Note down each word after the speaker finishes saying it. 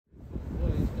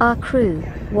Our crew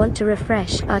want to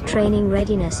refresh our training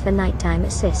readiness for nighttime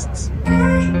assists.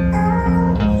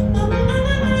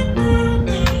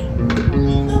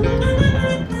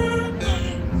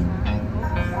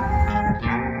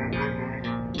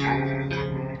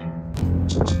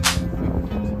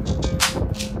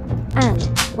 And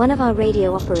one of our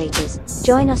radio operators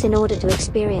join us in order to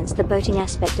experience the boating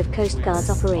aspect of CoastGuard's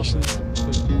operations.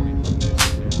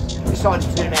 We decided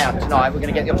to do now tonight. We're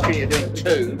going to get the opportunity of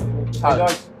doing 2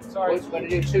 tows. We're going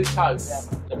to do 2 tows.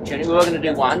 We were going to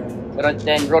do 1, but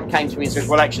then Rod came to me and said,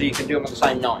 well, actually, you can do them on the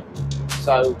same night.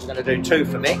 So we're going to do 2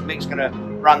 for Mick. Mick's going to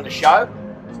run the show.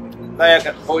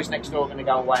 The boys next door are going to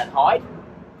go away and hide.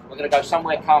 We're going to go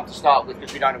somewhere calm to start with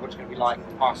because we don't know what it's going to be like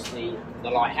past the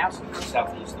lighthouse in the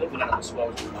southeast. We don't know the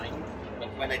swells will remain.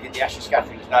 But when they did the ashes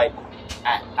scattering today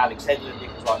at Alex Headland, it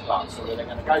was like that. So they're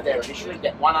going to go there initially,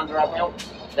 get 1 under our belt.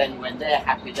 Then when they're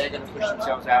happy, they're going to push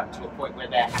themselves out to a point where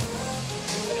they're happy.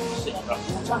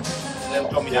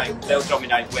 They'll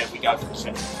dominate where we go for the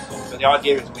second. So the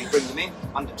idea is we bring them in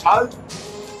under tow,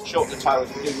 shorten the tow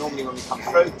as we do normally when we come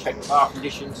through, check the bar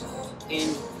conditions,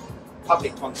 in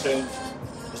public pontoon,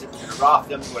 as if we're going to raft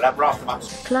them, we'll have raft them up.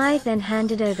 Clive then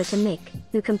handed over to Mick,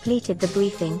 who completed the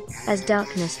briefing as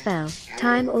darkness fell.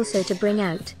 Time also to bring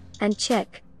out and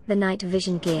check the night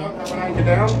vision gear. Anchor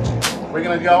down. We're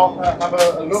going to go have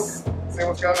a look, see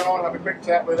what's going on, have a quick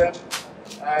chat with them,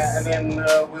 and then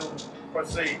we'll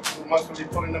proceed. We'll mostly be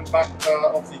putting them back,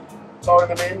 obviously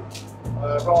towing them in,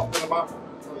 rafting them up.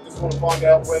 We just want to find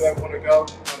out where they want to go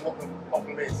and what the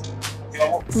problem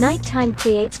is. Nighttime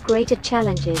creates greater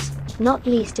challenges, not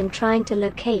least in trying to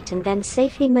locate and then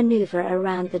safely maneuver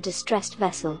around the distressed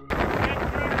vessel.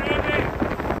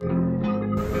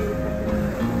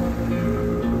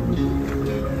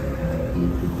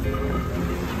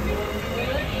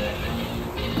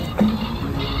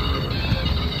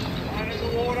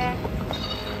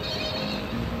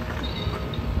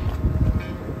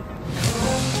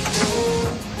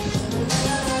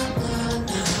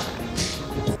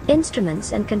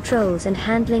 Instruments and controls and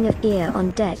handling of gear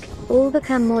on deck all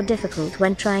become more difficult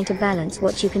when trying to balance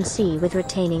what you can see with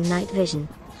retaining night vision.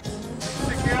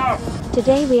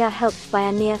 Today we are helped by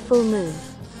a near full moon.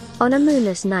 On a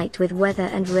moonless night with weather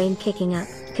and rain kicking up,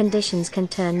 conditions can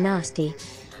turn nasty.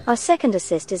 Our second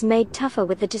assist is made tougher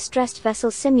with the distressed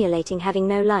vessel simulating having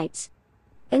no lights.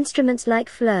 Instruments like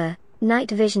FLIR,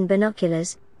 night vision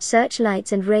binoculars,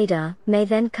 searchlights and radar may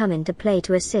then come into play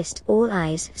to assist all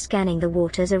eyes scanning the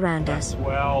waters around us.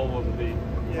 Well, will be.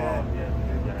 Yeah.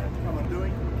 Come on,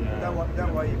 doing. Yeah.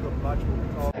 That way you've got much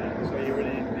more time. So you really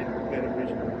need better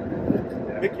vision.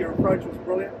 Mick, your approach was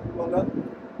brilliant. Well done.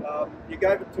 You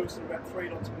gave it to us in about 3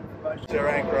 knots of information. Is our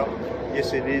anchor up?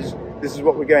 Yes, it is. This is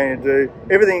what we're going to do.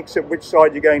 Everything except which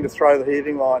side you're going to throw the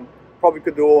heaving line. Probably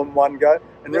could do all in one go.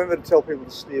 And remember to tell people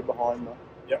to steer behind them.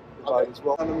 The boat as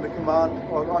well. Under the command,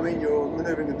 I mean, you're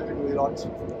manoeuvring the difficulty lights.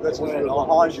 That's what's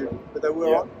behind you, but they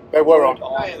were on. They were on.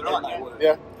 Oh, yeah, they're on there.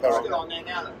 Yeah, they're Still on there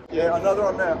now. Yeah, another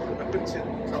on now.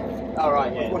 All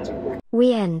right, yeah.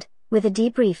 We end with a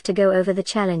debrief to go over the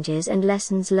challenges and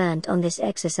lessons learned on this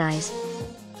exercise.